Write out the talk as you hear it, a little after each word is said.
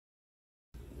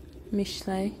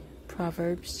Mishlαία,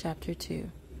 Proverbs chapter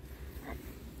 2.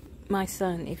 My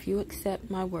son, if you accept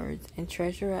my words and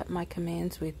treasure up my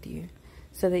commands with you,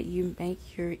 so that you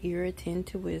make your ear attend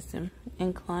to wisdom,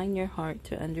 incline your heart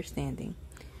to understanding.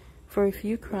 For if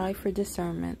you cry for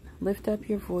discernment, lift up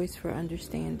your voice for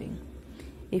understanding.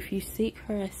 If you seek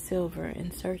her as silver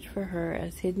and search for her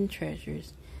as hidden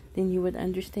treasures, then you would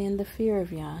understand the fear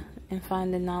of Yah and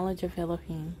find the knowledge of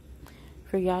Elohim.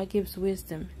 For Yah gives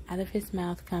wisdom, out of his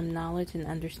mouth come knowledge and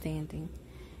understanding,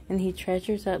 and he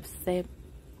treasures up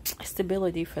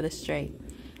stability for the straight,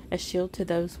 a shield to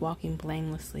those walking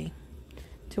blamelessly,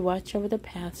 to watch over the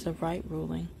paths of right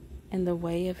ruling, and the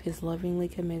way of his lovingly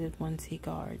committed ones he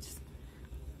guards.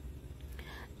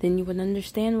 Then you would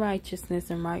understand righteousness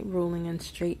and right ruling and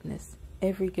straightness,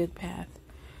 every good path.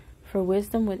 For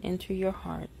wisdom would enter your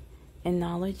heart, and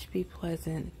knowledge be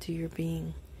pleasant to your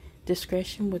being.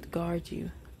 Discretion would guard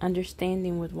you,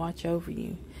 understanding would watch over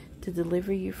you, to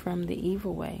deliver you from the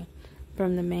evil way,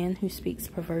 from the man who speaks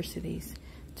perversities,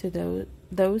 to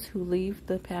those who leave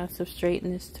the paths of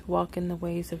straightness to walk in the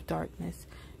ways of darkness,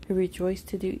 who rejoice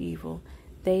to do evil.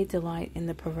 They delight in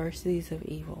the perversities of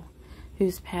evil,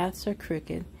 whose paths are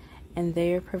crooked, and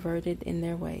they are perverted in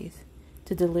their ways,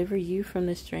 to deliver you from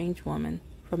the strange woman,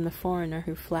 from the foreigner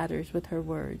who flatters with her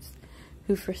words,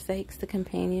 who forsakes the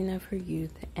companion of her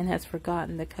youth and has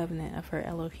forgotten the covenant of her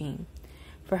Elohim.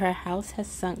 For her house has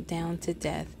sunk down to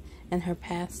death, and her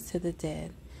paths to the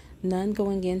dead. None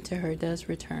going into her does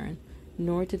return,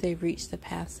 nor do they reach the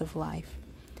paths of life.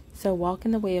 So walk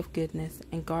in the way of goodness,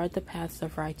 and guard the paths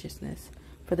of righteousness,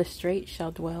 for the straight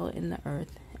shall dwell in the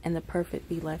earth, and the perfect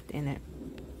be left in it.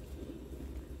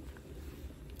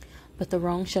 But the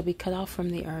wrong shall be cut off from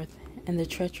the earth, and the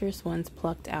treacherous ones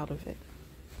plucked out of it.